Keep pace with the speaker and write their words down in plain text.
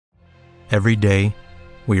Every day,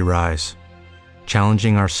 we rise,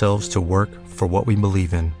 challenging ourselves to work for what we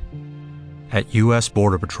believe in. At U.S.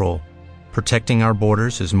 Border Patrol, protecting our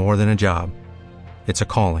borders is more than a job. It's a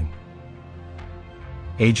calling.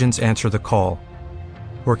 Agents answer the call,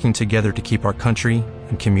 working together to keep our country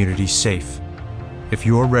and communities safe. If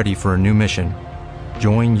you are ready for a new mission,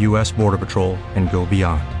 join U.S. Border Patrol and go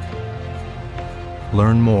beyond.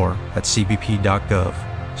 Learn more at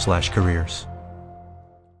cbp.gov/careers.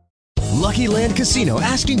 Lucky Land Casino,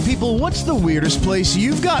 asking people, what's the weirdest place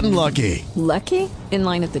you've gotten lucky? Lucky? In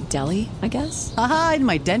line at the deli, I guess? Aha, in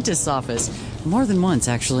my dentist's office. More than once,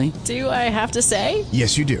 actually. Do I have to say?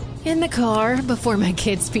 Yes, you do. In the car before my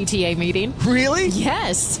kids' PTA meeting. Really?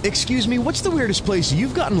 Yes. Excuse me, what's the weirdest place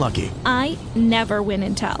you've gotten lucky? I never win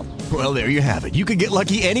and tell. Well, there you have it. You can get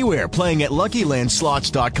lucky anywhere, playing at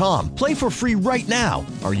LuckyLandSlots.com. Play for free right now.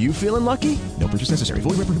 Are you feeling lucky? No purchase necessary.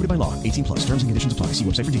 Void where prohibited by law. 18 plus. Terms and conditions apply. See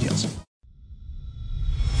website for details.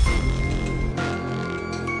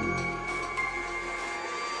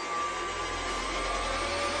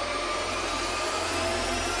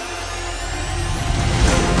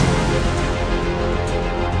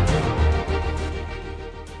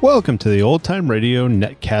 Welcome to the Old Time Radio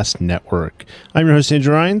Netcast Network. I'm your host,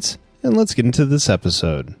 Andrew Rhynes, and let's get into this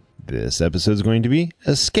episode. This episode is going to be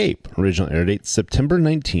Escape. Original air date September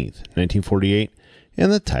 19th, 1948,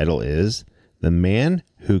 and the title is The Man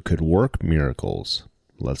Who Could Work Miracles.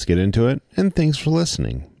 Let's get into it, and thanks for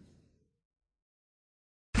listening.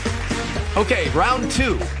 Okay, round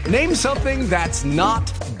two. Name something that's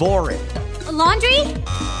not boring. A laundry?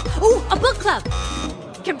 Ooh, a book club.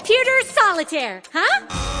 Computer solitaire, huh?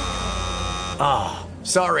 Ah,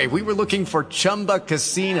 sorry, we were looking for Chumba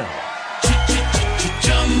Casino.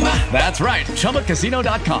 That's right,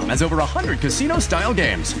 ChumbaCasino.com has over 100 casino-style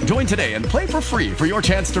games. Join today and play for free for your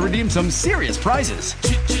chance to redeem some serious prizes.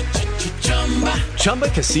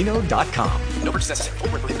 ChumbaCasino.com. No purchase necessary.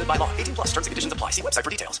 Void where prohibited by law. 18 plus. Terms and conditions apply. See website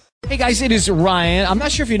for details. Hey guys, it is Ryan. I'm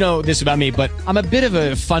not sure if you know this about me, but I'm a bit of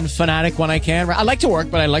a fun fanatic when I can. I like to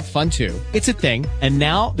work, but I like fun too. It's a thing. And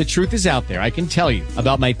now the truth is out there. I can tell you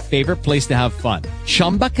about my favorite place to have fun.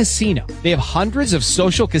 Chumba Casino. They have hundreds of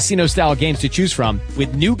social casino style games to choose from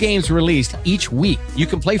with new games released each week. You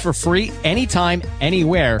can play for free anytime,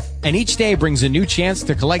 anywhere. And each day brings a new chance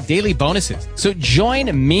to collect daily bonuses. So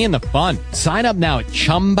join me in the fun. Sign up now at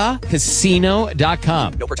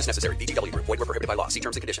ChumbaCasino.com. No purchase necessary. VGW. Void where prohibited by law. See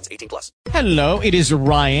terms and conditions. 18 plus. Hello, it is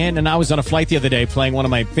Ryan, and I was on a flight the other day playing one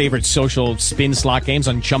of my favorite social spin slot games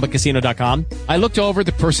on ChumbaCasino.com. I looked over at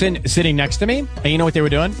the person sitting next to me, and you know what they were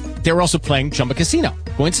doing? They were also playing Chumba Casino.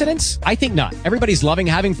 Coincidence? I think not. Everybody's loving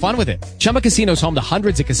having fun with it. Chumba Casino is home to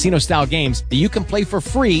hundreds of casino-style games that you can play for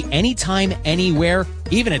free anytime, anywhere,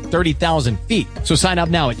 even at 30,000 feet. So sign up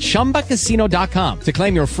now at ChumbaCasino.com to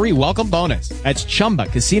claim your free welcome bonus. That's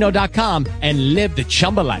ChumbaCasino.com and live the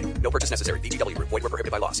Chumba life. No purchase necessary. VGW. Void where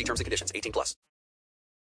prohibited by law. See terms and conditions. 18 plus.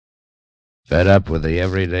 Fed up with the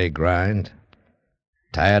everyday grind?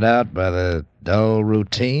 Tired out by the dull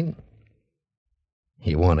routine?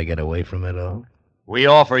 You want to get away from it all? We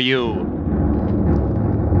offer you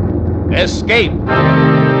Escape.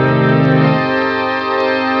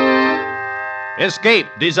 Escape,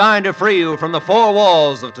 designed to free you from the four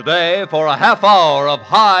walls of today for a half hour of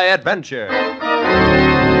high adventure.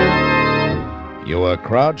 You are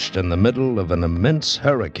crouched in the middle of an immense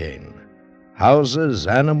hurricane. Houses,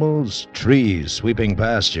 animals, trees sweeping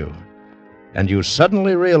past you. And you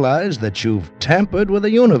suddenly realize that you've tampered with the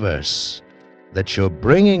universe, that you're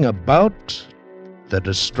bringing about the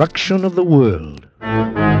destruction of the world.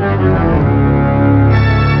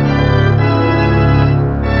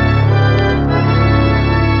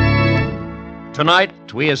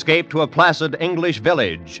 Tonight, we escape to a placid English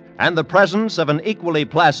village and the presence of an equally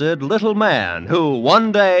placid little man who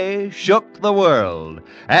one day shook the world,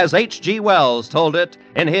 as H.G. Wells told it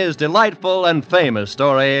in his delightful and famous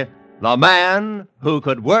story, The Man Who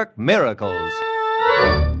Could Work Miracles.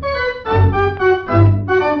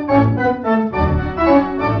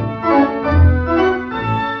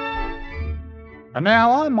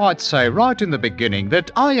 Now, I might say right in the beginning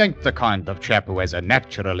that I ain't the kind of chap who has a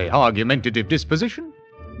naturally argumentative disposition,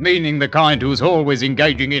 meaning the kind who's always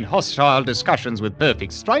engaging in hostile discussions with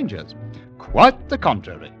perfect strangers. Quite the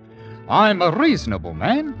contrary. I'm a reasonable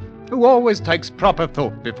man who always takes proper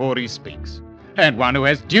thought before he speaks, and one who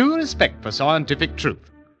has due respect for scientific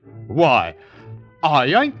truth. Why, I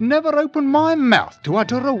ain't never opened my mouth to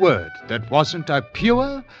utter a word that wasn't a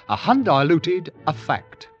pure, a undiluted, a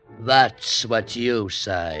fact. That's what you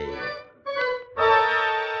say.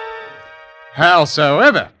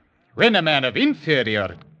 Howsoever, when a man of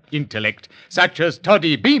inferior intellect, such as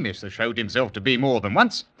Toddy Beamish has showed himself to be more than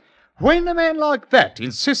once, when a man like that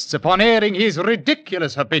insists upon airing his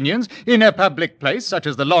ridiculous opinions in a public place such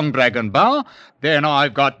as the Long Dragon Bar, then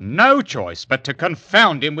I've got no choice but to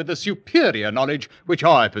confound him with the superior knowledge which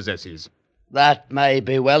I possesses. That may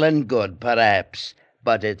be well and good, perhaps,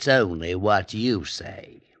 but it's only what you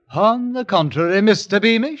say. On the contrary, Mr.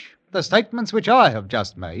 Beamish, the statements which I have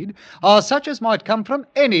just made are such as might come from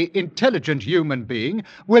any intelligent human being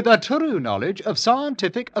with a true knowledge of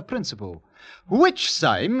scientific principle, which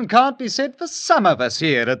same can't be said for some of us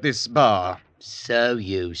here at this bar. So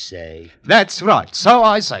you say. That's right, so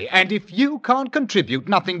I say, and if you can't contribute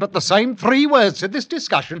nothing but the same 3 words to this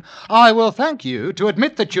discussion, I will thank you to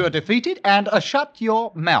admit that you're defeated and shut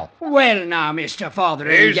your mouth. Well now, Mr.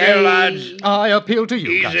 Fotheringay. Easy, lads. I appeal to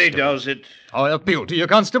you, Easy Constable. does it. I appeal to you,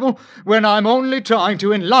 Constable, when I'm only trying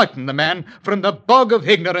to enlighten the man from the bog of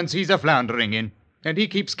ignorance he's a-floundering in. And he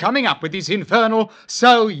keeps coming up with his infernal,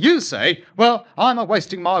 so you say. Well, I'm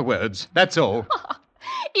a-wasting my words, that's all.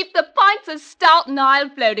 If the pints of stout Nile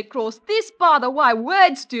flowed across this bar the way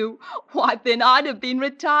words do, why then I'd have been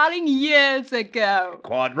retiring years ago.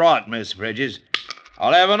 Quite right, Miss Bridges.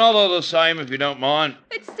 I'll have another the same if you don't mind.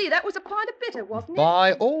 Let's see, that was a pint of bitter, wasn't it?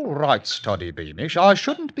 By all rights, Toddy Beamish, I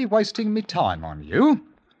shouldn't be wasting me time on you.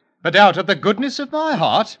 But out of the goodness of my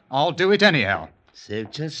heart, I'll do it anyhow.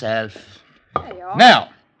 Suit yourself. There you are. Now,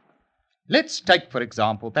 let's take, for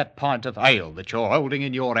example, that pint of ale that you're holding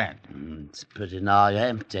in your hand. It's pretty nigh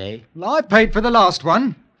empty. Well, I paid for the last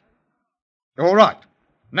one. All right.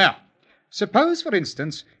 Now, suppose, for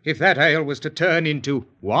instance, if that ale was to turn into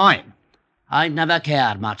wine. I never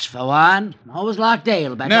cared much for wine. Always liked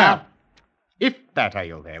ale better. Now, if that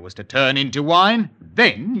ale there was to turn into wine,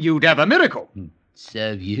 then you'd have a miracle.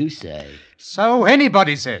 So you say. So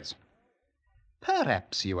anybody says.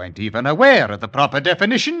 Perhaps you ain't even aware of the proper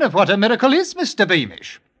definition of what a miracle is, Mr.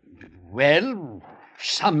 Beamish. Well,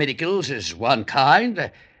 some miracles is one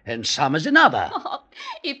kind, and some is another.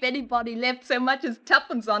 If anybody left so much as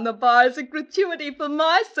 2pence on the bar as a gratuity for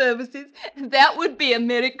my services, that would be a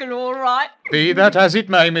miracle, all right. Be that as it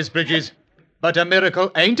may, Miss Bridges, but a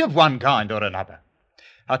miracle ain't of one kind or another.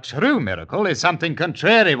 A true miracle is something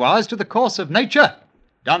contrariwise to the course of nature,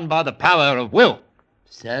 done by the power of will.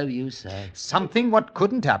 So you say. Something what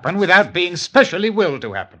couldn't happen without being specially willed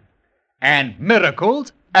to happen. And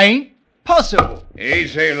miracles ain't possible.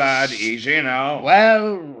 Easy, lad, easy now.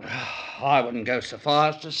 Well, I wouldn't go so far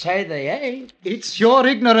as to say they ain't. It's your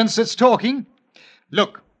ignorance that's talking.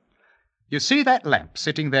 Look, you see that lamp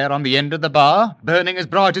sitting there on the end of the bar, burning as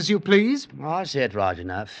bright as you please? I see it right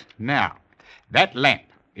enough. Now, that lamp,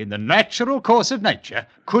 in the natural course of nature,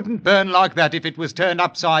 couldn't burn like that if it was turned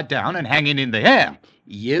upside down and hanging in the air.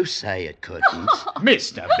 You say it couldn't.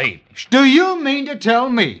 Mr. Beamish, do you mean to tell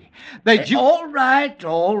me that you... All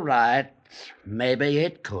right. Maybe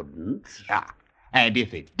it couldn't. Ah, and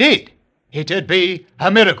if it did, it'd be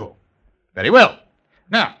a miracle. Very well.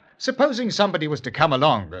 Now, supposing somebody was to come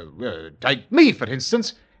along, take me, for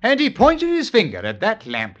instance, and he pointed his finger at that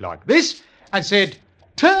lamp like this and said,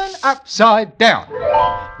 "Turn upside down."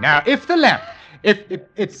 Now, if the lamp...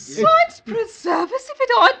 Science preserve us if it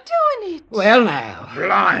aren't doing it. Well, now.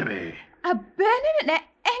 Blimey. A burning and a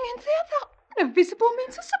hanging there without no visible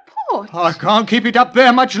means of support. I can't keep it up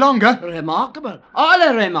there much longer. Remarkable.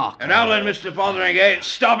 All remarkable. And now then, Mr. Fotheringay,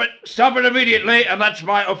 stop it. Stop it immediately, and that's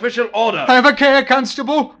my official order. Have a care,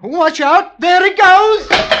 Constable. Watch out. There it goes.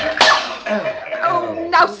 Oh,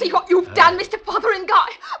 now see what you've done, Mr.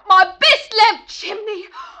 Fotheringay. My best lamp chimney.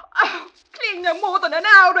 Oh, clean no more than an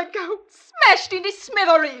hour ago. Smashed into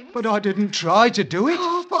smithereens. But I didn't try to do it.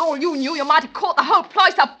 Oh, for all you knew, you might have caught the whole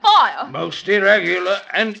place afire. Most irregular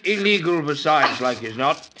and illegal besides, like as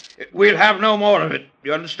not. We'll have no more of it.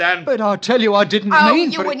 You understand? But I tell you, I didn't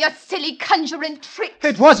mean for you and your silly conjuring tricks.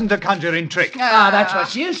 It wasn't a conjuring trick. That's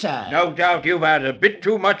what you say. No doubt you've had a bit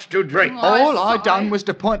too much to drink. All I done was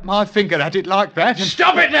to point my finger at it like that and...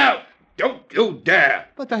 Stop it now! Don't you dare!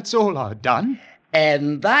 But that's all I done.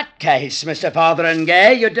 In that case, Mr.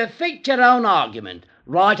 Fotheringay, you defeat your own argument,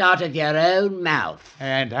 right out of your own mouth.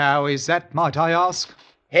 And how is that, might I ask?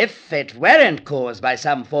 If it weren't caused by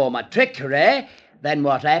some form of trickery, then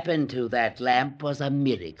what happened to that lamp was a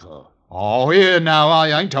miracle. Oh, here now,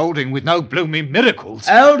 I ain't holding with no blooming miracles.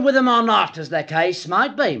 Hold with them or not, as the case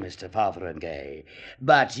might be, Mr. Fotheringay.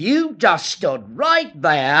 But you just stood right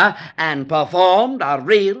there and performed a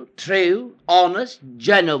real, true, honest,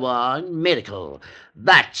 genuine miracle.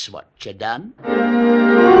 That's what you done.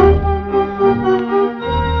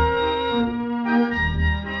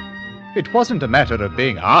 It wasn't a matter of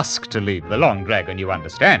being asked to leave the Long Dragon, you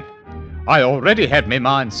understand. I already had me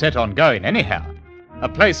mind set on going anyhow. A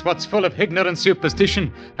place what's full of ignorant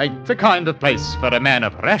superstition ain't the kind of place for a man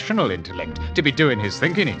of rational intellect to be doing his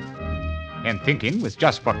thinking in. And thinking was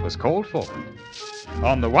just what was called for.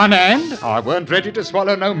 On the one hand, I weren't ready to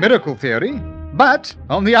swallow no miracle theory, but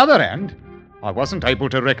on the other hand, I wasn't able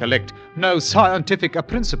to recollect no scientific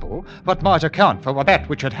principle what might account for that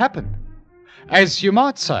which had happened. As you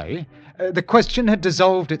might say, the question had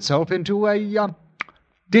dissolved itself into a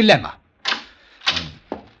dilemma.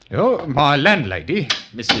 My landlady,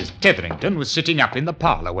 Mrs. Tetherington, was sitting up in the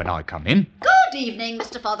parlour when I come in. Good evening,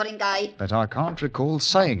 Mr. Fotheringay. But I can't recall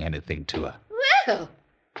saying anything to her. Well,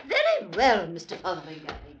 very well, Mr.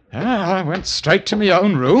 Fotheringay. I went straight to my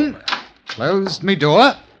own room, closed my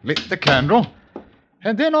door, lit the candle,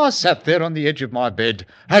 and then I sat there on the edge of my bed,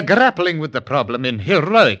 grappling with the problem in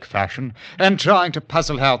heroic fashion and trying to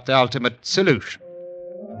puzzle out the ultimate solution.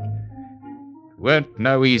 It weren't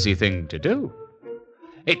no easy thing to do.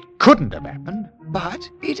 It couldn't have happened, but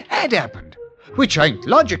it had happened, which ain't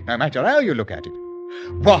logic no matter how you look at it.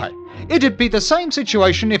 Why, it'd be the same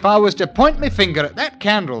situation if I was to point my finger at that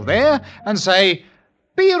candle there and say,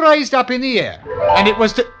 "Be raised up in the air," and it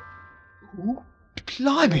was to... Ooh,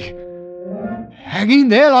 blimey! Hanging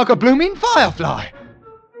there like a blooming firefly.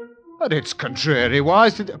 But it's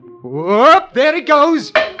contrariwise to the... Whoop, there it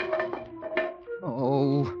goes!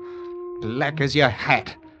 Oh, black as your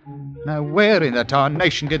hat. Now, where in the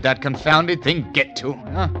tarnation did that confounded thing get to?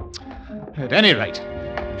 Huh? At any rate,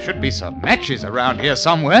 there should be some matches around here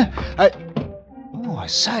somewhere. I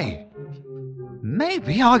say,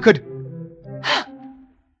 maybe I could...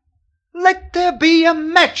 Let there be a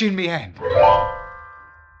match in me hand.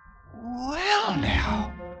 Well,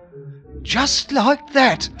 now, just like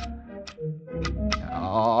that.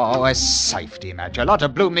 Oh, a safety match, a lot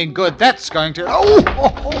of blooming good that's going to...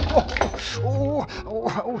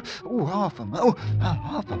 half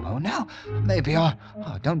a mo now. Maybe I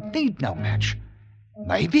don't need no match.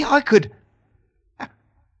 Maybe I could...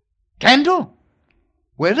 Candle,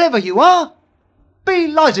 wherever you are, be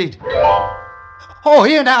lighted. Oh,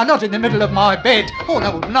 here now, not in the middle of my bed. Oh,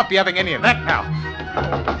 no, we'll not be having any of that now.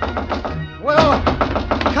 Well,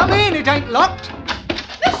 come in, it ain't locked.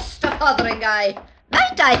 Mr. Fotheringay,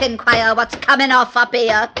 might I inquire what's coming off up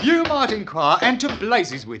here? You might inquire, and to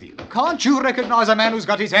blazes with you. Can't you recognise a man who's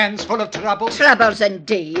got his hands full of troubles? Troubles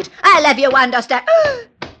indeed. I'll have you understand.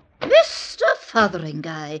 Mr.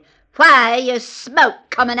 Fotheringay, why is smoke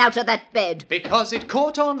coming out of that bed? Because it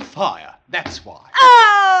caught on fire, that's why.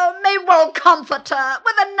 Oh, me wool comforter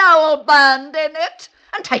with a Noel band in it,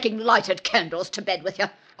 and taking lighted candles to bed with you.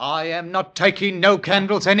 I am not taking no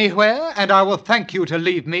candles anywhere, and I will thank you to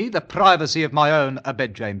leave me the privacy of my own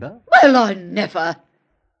bedchamber. Well, I never.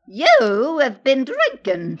 You have been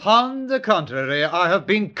drinking. On the contrary, I have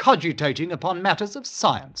been cogitating upon matters of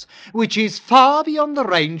science, which is far beyond the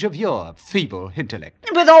range of your feeble intellect.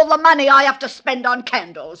 With all the money I have to spend on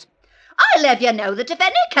candles. I'll have you know that if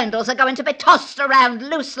any candles are going to be tossed around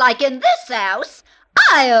loose like in this house,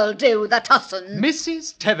 I'll do the tossin'.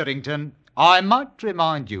 Mrs. Tetherington, I might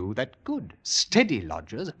remind you that good, steady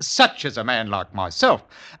lodgers, such as a man like myself,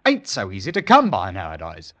 ain't so easy to come by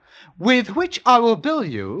nowadays, with which I will bill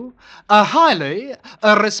you a highly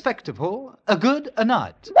respectable good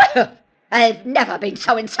night. Well, I've never been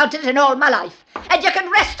so insulted in all my life, and you can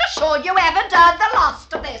rest assured you haven't heard the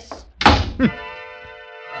last of this.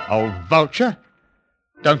 Old vulture.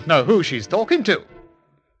 Don't know who she's talking to.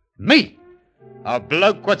 Me. A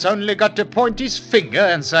bloke what's only got to point his finger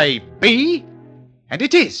and say, "Be," and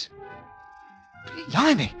it is.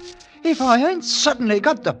 Blimey, if I ain't suddenly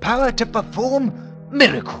got the power to perform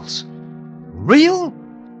miracles. Real,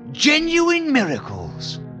 genuine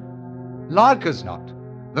miracles. Like as not,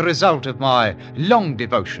 the result of my long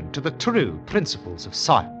devotion to the true principles of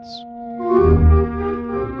science.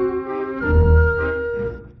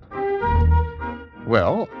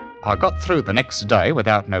 Well, I got through the next day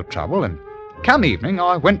without no trouble, and come evening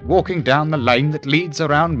I went walking down the lane that leads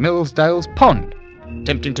around Millsdale's pond,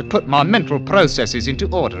 attempting to put my mental processes into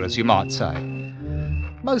order, as you might say.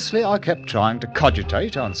 Mostly I kept trying to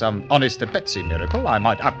cogitate on some honest Betsy miracle I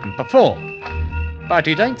might up and perform. But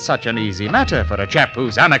it ain't such an easy matter for a chap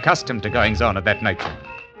who's unaccustomed to goings-on of that nature.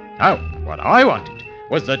 No, what I wanted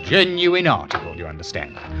was the genuine article, you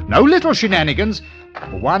understand. No little shenanigans,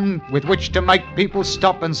 one with which to make people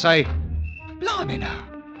stop and say, "Blimey now,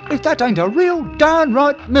 if that ain't a real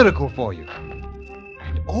downright miracle for you."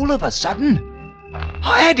 And all of a sudden,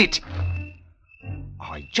 I had it.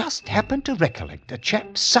 I just happened to recollect a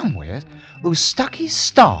chap somewhere who stuck his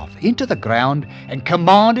staff into the ground and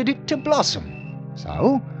commanded it to blossom.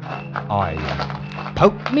 So, I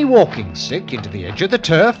poked me walking stick into the edge of the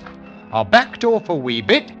turf, I backed off a wee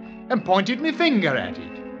bit and pointed me finger at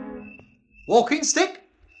it. Walking stick,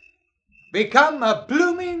 become a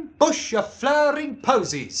blooming bush of flowering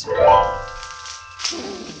posies.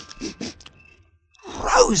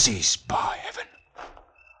 Roses, by heaven.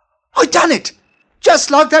 I done it!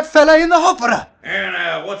 Just like that fella in the opera. Here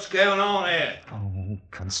now, what's going on here? Oh,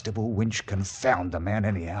 Constable Winch, confound the man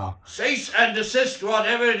anyhow. Cease and desist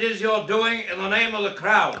whatever it is you're doing in the name of the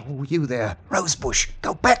crown. Oh, you there, Rosebush,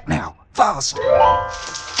 go back now, fast.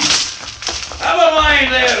 Have a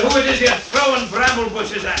mind there who it is you're throwing bramble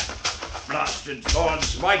bushes at. Blasted thorns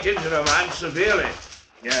smite into the man severely.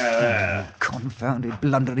 Yeah, there. Confounded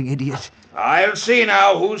blundering idiot. I'll see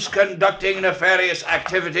now who's conducting nefarious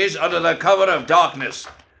activities under the cover of darkness.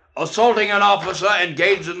 Assaulting an officer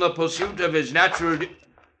engaged in the pursuit of his natural...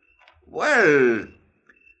 Well,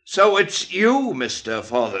 so it's you, Mr.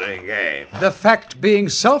 Fotheringay. The fact being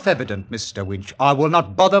self-evident, Mr. Winch, I will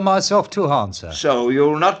not bother myself to answer. So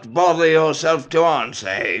you'll not bother yourself to answer,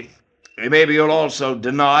 eh? Maybe you'll also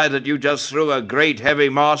deny that you just threw a great heavy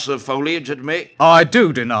mass of foliage at me? I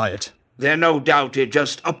do deny it. Then no doubt it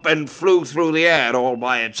just up and flew through the air all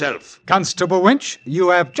by itself. Constable Winch, you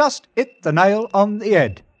have just hit the nail on the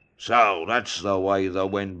head. So that's the way the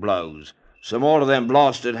wind blows. Some more of them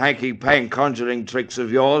blasted hanky-pank conjuring tricks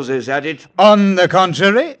of yours, is that it? On the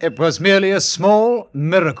contrary, it was merely a small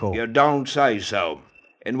miracle. You don't say so.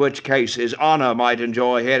 In which case his honour might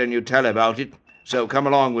enjoy hearing you tell about it. So come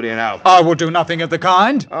along with you now. I will do nothing of the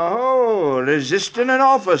kind. Oh, resisting an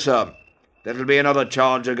officer. That'll be another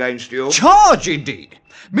charge against you. Charge, indeed.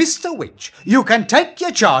 Mr. Winch, you can take your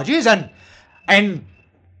charges and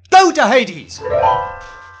go to Hades.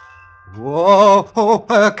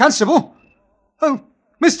 Whoa, Constable. Oh,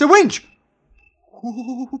 Mr. Winch.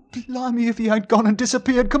 Oh, blimey if he ain't gone and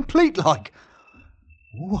disappeared complete like.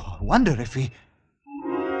 Oh, I wonder if he...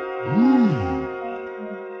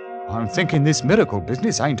 I'm thinking this miracle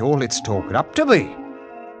business ain't all it's talked up to be.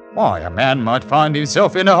 Why, a man might find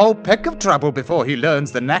himself in a whole peck of trouble before he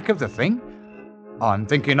learns the knack of the thing. I'm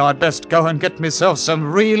thinking I'd best go and get myself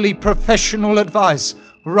some really professional advice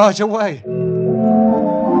right away.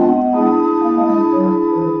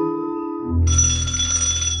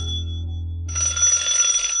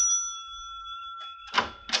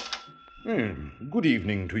 Good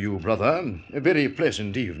evening to you, brother. A very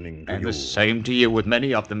pleasant evening to you. And the same to you with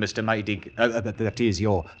many of them, Mr. Maydig. That is,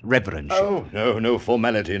 your reverendship. Oh, no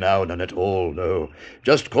formality now, none at all, no.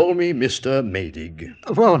 Just call me Mr. Maydig.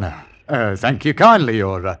 Well, now, thank you kindly,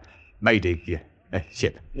 your Maydig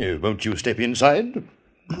ship. Won't you step inside?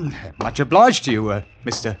 Much obliged to you,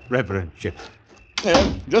 Mr. Reverendship.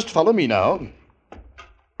 Just follow me now.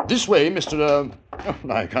 This way, Mr.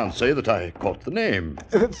 I can't say that I caught the name.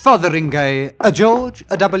 Fotheringay. George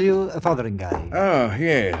W. Fotheringay. Ah,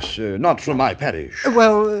 yes. Not from my parish.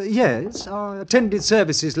 Well, yes. I attended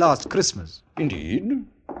services last Christmas. Indeed?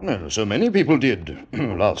 Well, so many people did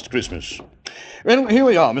last Christmas. Well, here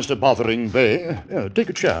we are, Mr. Fotheringay. Take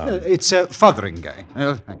a chair. It's Fotheringay.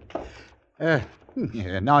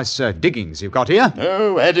 Nice diggings you've got here.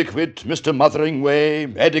 Oh, adequate, Mr.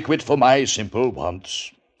 Motheringay. Adequate for my simple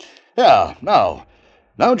wants. Yeah, now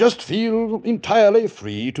just feel entirely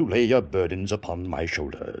free to lay your burdens upon my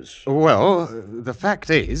shoulders. Well, the fact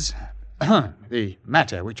is, the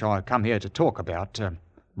matter which I come here to talk about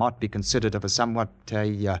might be considered of a somewhat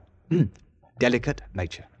delicate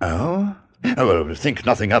nature. Oh? Well, think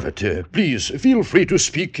nothing of it. Please, feel free to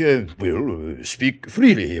speak, speak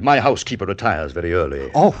freely. My housekeeper retires very early.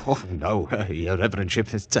 Oh no, your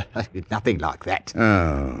reverendship, it's nothing like that.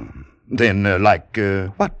 Oh, then, like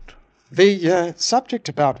what? The subject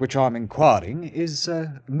about which I'm inquiring is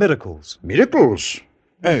miracles. Miracles?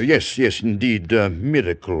 Yes, indeed,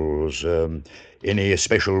 miracles. Any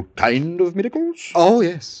special kind of miracles? Oh,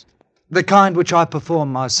 yes. The kind which I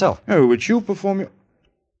perform myself. Oh, which you perform...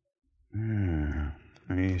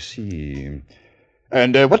 I see.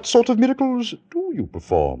 And what sort of miracles do you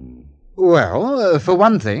perform? Well, for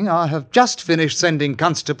one thing, I have just finished sending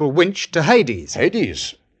Constable Winch to Hades.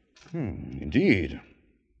 Hades? Indeed.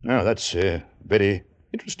 Oh, that's very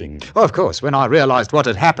interesting. Well, of course, when I realized what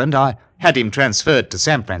had happened, I had him transferred to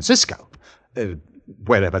San Francisco.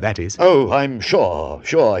 Wherever that is. Oh, I'm sure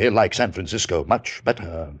he'll like San Francisco much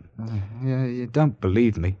better. You don't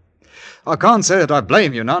believe me. I can't say that I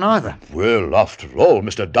blame you none either. Well, after all,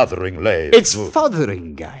 Mr. Dotheringay... It's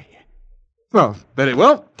Fotheringay. Well, very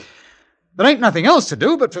well. There ain't nothing else to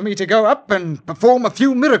do but for me to go up and perform a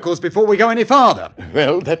few miracles before we go any farther.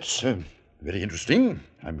 Well, that's very interesting,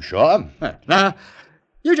 I'm sure. Now,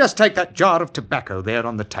 You just take that jar of tobacco there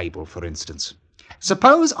on the table, for instance.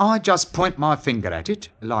 Suppose I just point my finger at it,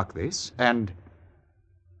 like this, and...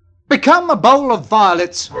 become a bowl of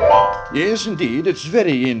violets. Yes, indeed, it's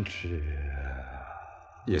very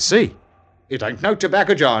You see, it ain't no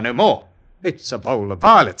tobacco jar no more. It's a bowl of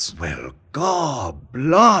violets. Well, God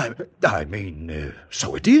blimey. I mean,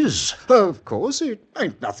 so it is. Of course, it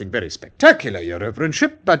ain't nothing very spectacular, your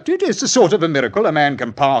reverendship, but it is the sort of a miracle a man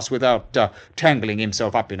can pass without tangling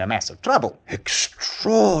himself up in a mass of trouble.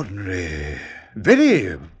 Extraordinary.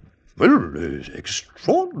 Very, well,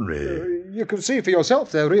 extraordinary. You can see for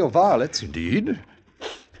yourself they're real violets. Indeed.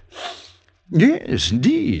 Yes,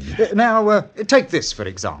 indeed. Now, take this, for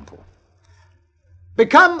example.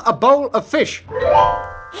 Become a bowl of fish.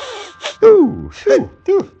 Ooh.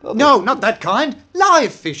 No, not that kind.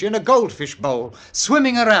 Live fish in a goldfish bowl,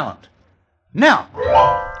 swimming around. Now.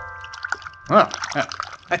 Well,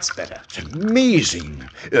 that's better. It's amazing.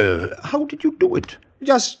 How did you do it?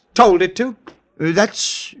 Just told it to.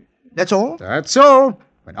 That's all? That's all.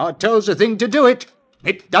 When I tells a thing to do it,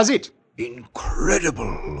 it does it.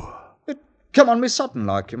 Incredible. Come on, Miss Sutton,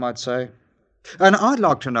 like you might say. And I'd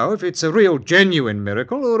like to know if it's a real genuine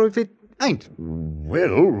miracle or if it ain't.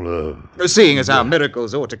 Well, seeing as our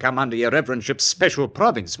miracles ought to come under your reverendship's special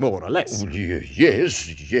province, more or less.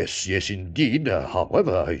 Yes, indeed.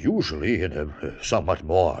 However, usually in a somewhat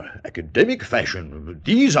more academic fashion.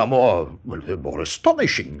 These are more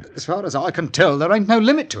astonishing. As far as I can tell, there ain't no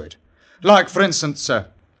limit to it. Like, for instance,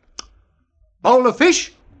 bowl of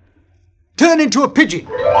fish, turn into a pigeon.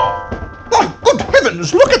 Oh, good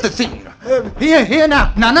heavens, look at the thing! Here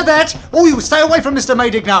now, none of that. Oh, you stay away from Mr.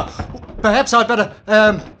 Maydig now. Perhaps I'd better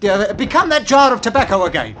become that jar of tobacco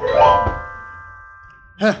again.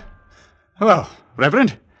 Well,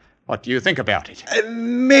 Reverend, what do you think about it?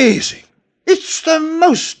 Amazing. It's the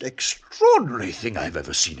most extraordinary thing I've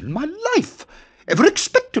ever seen in my life. Ever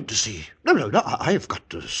expected to see. No, I've got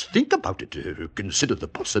to think about it, consider the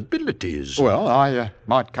possibilities. Well, I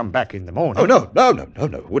might come back in the morning. Oh,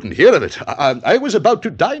 no, wouldn't hear of it. I was about to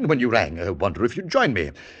dine when you rang. I wonder if you'd join me.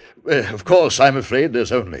 Of course, I'm afraid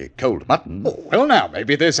there's only cold mutton. Oh, well, now,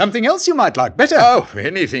 maybe there's something else you might like better. Oh,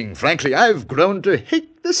 anything. Frankly, I've grown to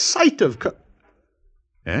hate the sight of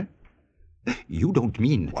Eh? You don't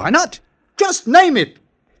mean... Why not? Just name it.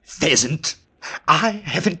 Pheasant. I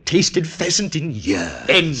haven't tasted pheasant in years.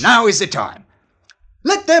 Then now is the time.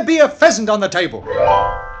 Let there be a pheasant on the table. No.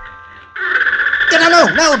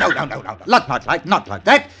 Not like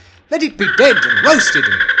that. Let it be dead and roasted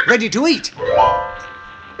and ready to eat.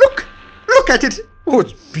 Look at it. Oh,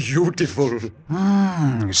 it's beautiful.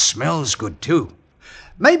 Smells good too.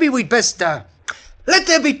 Maybe we'd best, let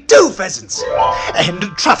there be 2 pheasants. And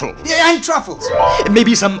truffle. Yeah, and truffles.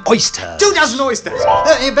 Maybe some oysters. 2 dozen oysters.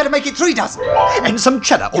 You better make it 3 dozen. And some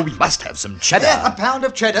cheddar. Oh, we must have some cheddar. A pound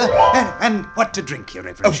of cheddar. And what to drink, your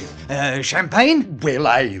reverendship? Champagne? Well,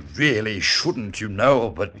 I really shouldn't, you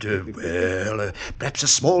know, but, perhaps a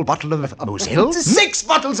small bottle of Moselle? 6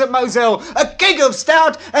 bottles of Moselle, a keg of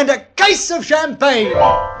stout, and a case of champagne.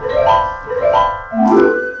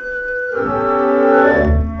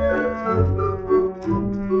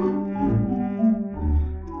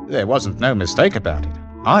 There wasn't no mistake about it.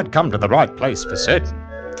 I'd come to the right place for certain.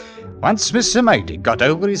 Once Mr. Maydig got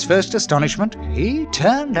over his first astonishment, he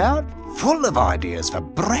turned out full of ideas for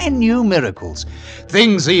brand new miracles.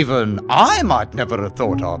 Things even I might never have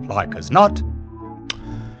thought of, like as not.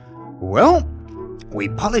 Well, we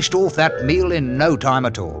polished off that meal in no time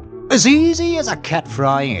at all. As easy as a cat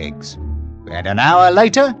frying eggs. And an hour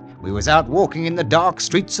later, we was out walking in the dark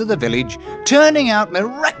streets of the village, turning out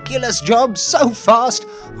miraculous jobs so fast,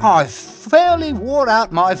 I fairly wore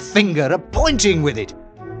out my finger a-pointing with it.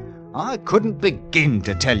 I couldn't begin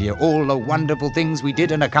to tell you all the wonderful things we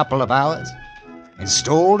did in a couple of hours.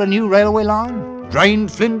 Installed a new railway line,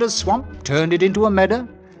 drained Flinders Swamp, turned it into a meadow,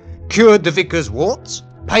 cured the vicar's warts,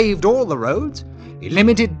 paved all the roads,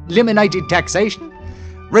 eliminated taxation,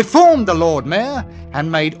 reformed the Lord Mayor,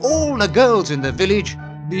 and made all the girls in the village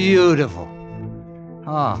beautiful.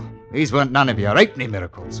 These weren't none of your halfpenny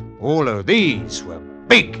miracles. All of these were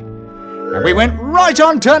big. And we went right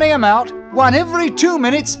on turning them out, one every 2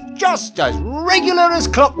 minutes, just as regular as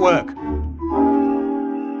clockwork.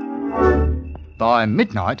 By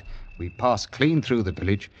midnight, we passed clean through the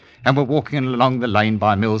village and were walking along the lane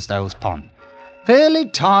by Millsdale's Pond, fairly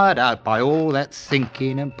tired out by all that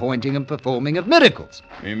thinking and pointing and performing of miracles.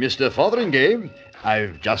 Mr. Fotheringay,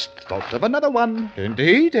 I've just thought of another one.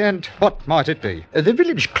 Indeed? And what might it be? The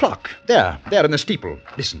village clock. There in the steeple.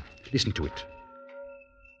 Listen to it.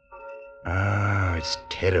 It's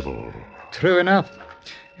terrible. True enough.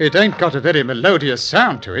 It ain't got a very melodious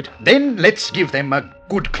sound to it. Then let's give them a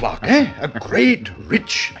good clock, eh? A great,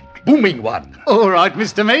 rich, booming one. All right,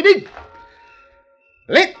 Mr. Maydig.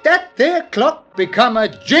 Let that there clock become a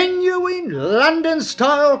genuine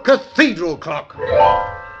London-style cathedral clock.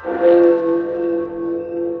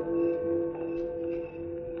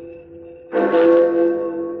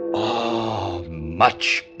 Oh,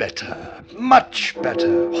 much better. Much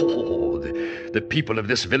better. Oh, the people of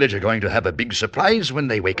this village are going to have a big surprise when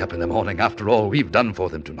they wake up in the morning after all we've done for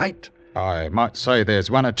them tonight. I might say there's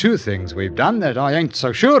one or two things we've done that I ain't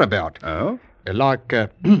so sure about. Oh? Like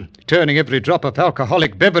turning every drop of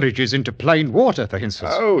alcoholic beverages into plain water, for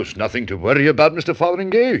instance. Oh, it's nothing to worry about, Mr.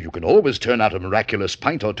 Fotheringay. You can always turn out a miraculous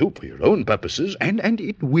pint or two for your own purposes, and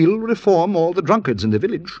it will reform all the drunkards in the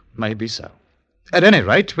village. Maybe so. At any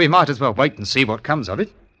rate, we might as well wait and see what comes of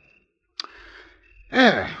it.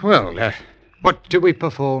 What do we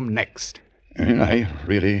perform next? I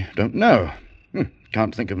really don't know.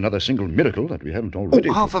 Can't think of another single miracle that we haven't already.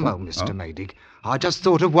 Half a moment, Mr. Maydig. I just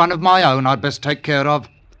thought of one of my own I'd best take care of.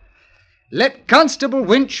 Let Constable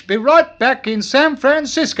Winch be right back in San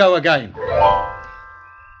Francisco again.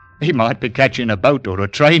 He might be catching a boat or a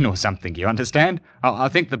train or something, you understand? I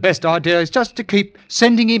think the best idea is just to keep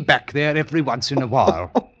sending him back there every once in a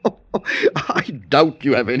while. I doubt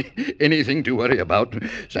you have anything to worry about.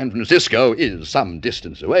 San Francisco is some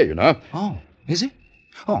distance away, you know. Oh, is it?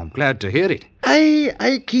 Oh, I'm glad to hear it.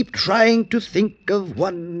 I keep trying to think of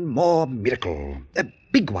one more miracle. A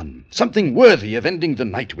big one. Something worthy of ending the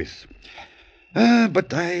night with.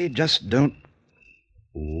 But I just don't...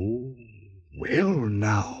 Oh, well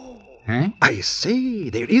now. Huh? I say,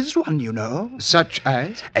 there is one, you know. Such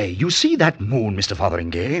as? You see that moon, Mr.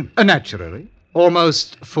 Fotheringay? Naturally.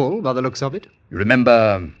 Almost full, by the looks of it. You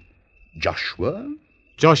remember Joshua?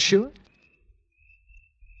 Joshua?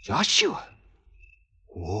 Joshua?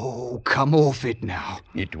 Oh, come off it now.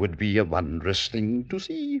 It would be a wondrous thing to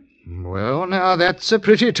see. Well, now, that's a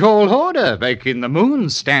pretty tall order, making the moon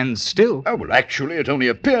stand still. Oh, well, actually, it only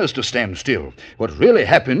appears to stand still. What really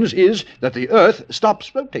happens is that the Earth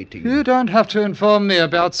stops rotating. You don't have to inform me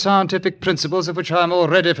about scientific principles of which I'm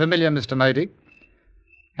already familiar, Mr. Maydig.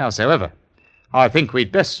 Howsoever, I think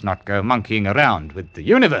we'd best not go monkeying around with the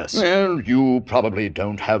universe. Well, you probably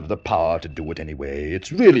don't have the power to do it anyway.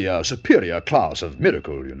 It's really a superior class of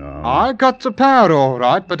miracle, you know. I got the power, all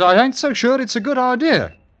right, but I ain't so sure it's a good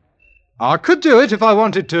idea. I could do it if I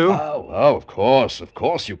wanted to. Oh, of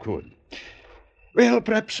course you could. Well,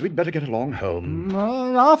 perhaps we'd better get along home.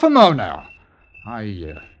 Half a mo now.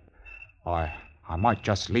 I might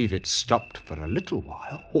just leave it stopped for a little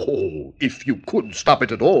while. Oh, if you could stop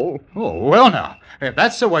it at all. Oh, well now, if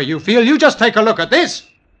that's the way you feel, you just take a look at this.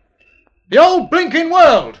 The old blinking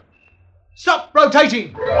world. Stop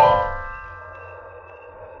rotating.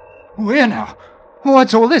 Where now?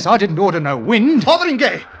 What's all this? I didn't order no wind.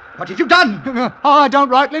 Fotheringay, what have you done? I don't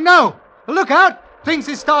rightly know. Look out. Things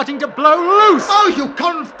is starting to blow loose. Oh, you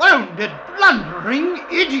confounded, blundering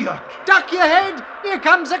idiot. Duck your head. Here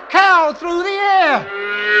comes a cow through the air.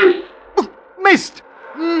 Missed.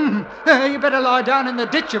 You better lie down in the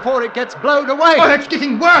ditch before it gets blowed away. Oh, it's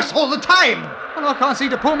getting worse all the time. And I can't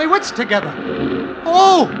seem to pull my wits together.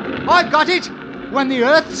 Oh, I got it. When the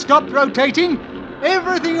Earth stopped rotating,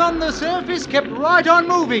 everything on the surface kept right on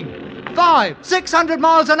moving. 500-600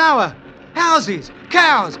 miles an hour. Houses,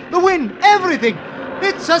 cows, the wind, everything.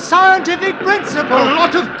 It's a scientific principle. A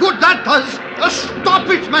lot of good that does. Stop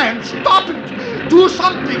it, man. Stop it. Do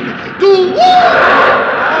something. Do...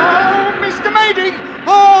 Oh, Mr. Maydig.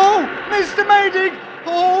 Oh, Mr. Maydig.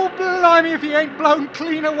 Oh, blimey if he ain't blown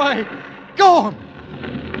clean away. Gone.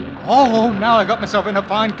 Oh, now I got myself in a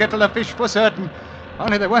fine kettle of fish for certain.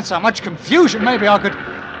 Only there weren't so much confusion, maybe I could...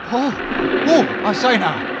 Oh, I say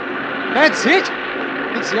now. That's it.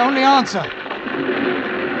 It's the only answer.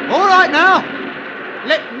 All right now.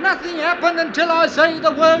 Let nothing happen until I say the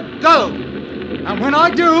word go. And when I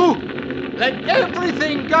do, let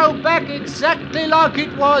everything go back exactly like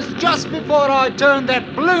it was just before I turned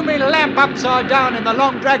that blooming lamp upside down in the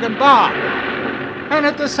Long Dragon bar. And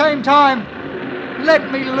at the same time,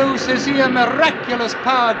 let me loose this here miraculous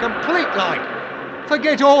power complete-like.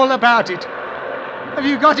 Forget all about it. Have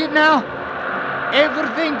you got it now?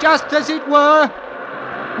 Everything just as it were?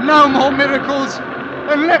 No more miracles,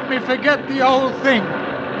 and let me forget the old thing.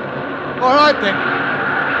 All right then.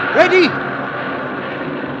 Ready?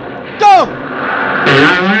 Go!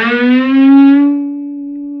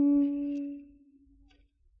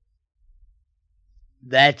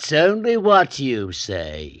 That's only what you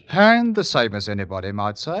say. And the same as anybody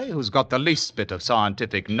might say, who's got the least bit of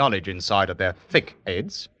scientific knowledge inside of their thick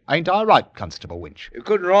heads. Ain't I right, Constable Winch? You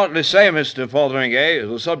couldn't rightly say, Mr. Fotheringay.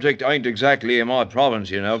 The subject ain't exactly in my province,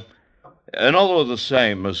 you know. Another of the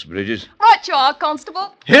same, Miss Bridges. Right you are,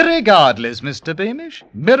 Constable. Irregardless, Mr. Beamish,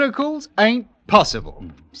 miracles ain't possible.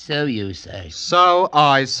 So you say. So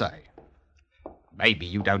I say. Maybe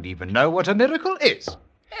you don't even know what a miracle is.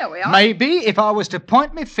 Here we are. Maybe if I was to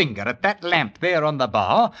point my finger at that lamp there on the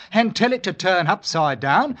bar and tell it to turn upside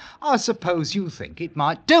down, I suppose you think it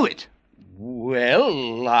might do it.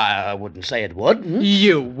 Well, I wouldn't say it wouldn't.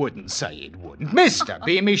 You wouldn't say it wouldn't. Mr.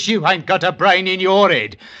 Beamish, you ain't got a brain in your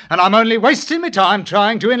head, and I'm only wasting my time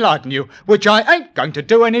trying to enlighten you, which I ain't going to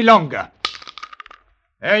do any longer.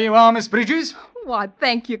 There you are, Miss Bridges. Why,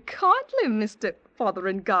 thank you kindly, Mr.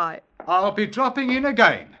 Fotheringay. I'll be dropping in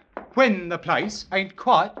again when the place ain't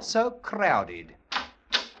quite so crowded.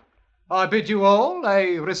 I bid you all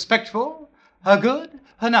a respectful, a good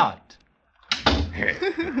night.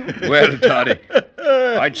 Well, Toddy,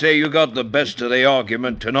 I'd say you got the best of the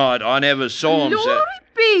argument tonight. I never saw him Glory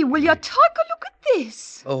be, will you take a look at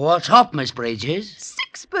this? What's up, Miss Bridges?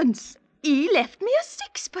 Sixpence. He left me a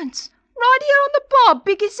sixpence. Right here on the bar,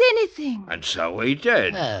 big as anything. And so he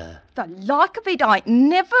did. The like of it ain't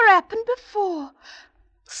never happened before.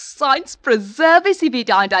 Saints preserve us if it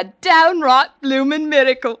ain't a downright bloomin'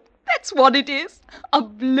 miracle. That's what it is. A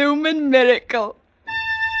bloomin' miracle.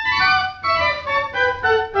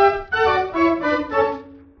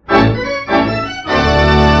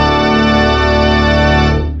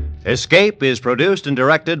 Escape is produced and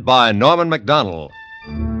directed by Norman Macdonnell.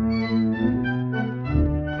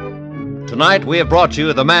 Tonight we have brought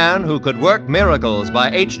you The Man Who Could Work Miracles by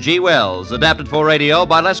H.G. Wells, adapted for radio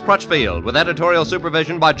by Les Crutchfield, with editorial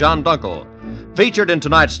supervision by John Dunkel. Featured in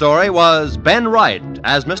tonight's story was Ben Wright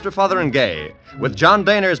as Mr. Fotheringay, with John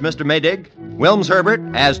Daner as Mr. Maydig, Wilms Herbert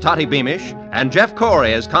as Totty Beamish, and Jeff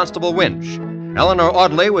Corey as Constable Winch. Eleanor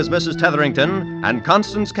Audley was Mrs. Tetherington, and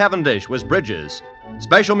Constance Cavendish was Bridges.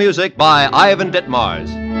 Special music by Ivan Ditmars.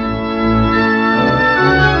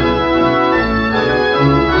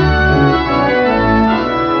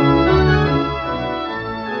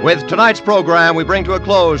 With tonight's program, we bring to a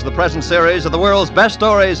close the present series of the world's best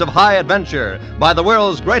stories of high adventure by the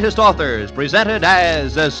world's greatest authors, presented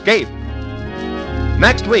as Escape.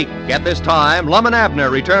 Next week, at this time, Lum and Abner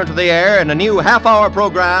return to the air in a new half-hour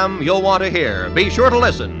program you'll want to hear. Be sure to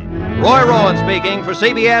listen. Roy Rowan speaking for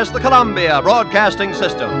CBS, the Columbia Broadcasting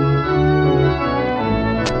System.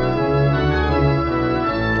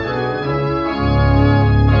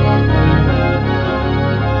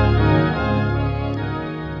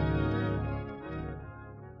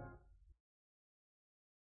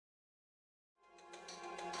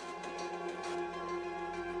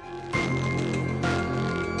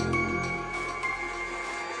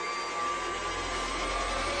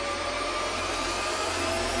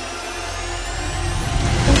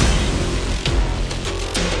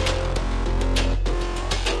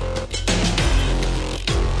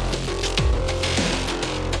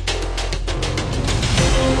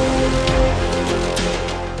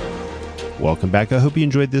 Welcome back. I hope you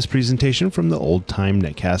enjoyed this presentation from the Old Time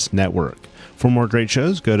Netcast Network. For more great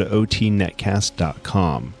shows, go to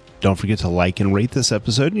otnetcast.com. Don't forget to like and rate this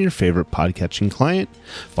episode in your favorite podcatching client.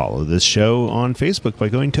 Follow this show on Facebook by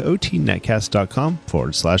going to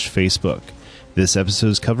otnetcast.com/Facebook. This episode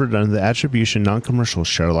is covered under the Attribution Non-Commercial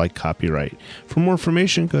Share-alike copyright. For more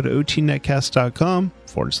information, go to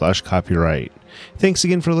otnetcast.com/copyright. Thanks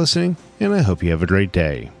again for listening, and I hope you have a great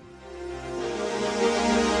day.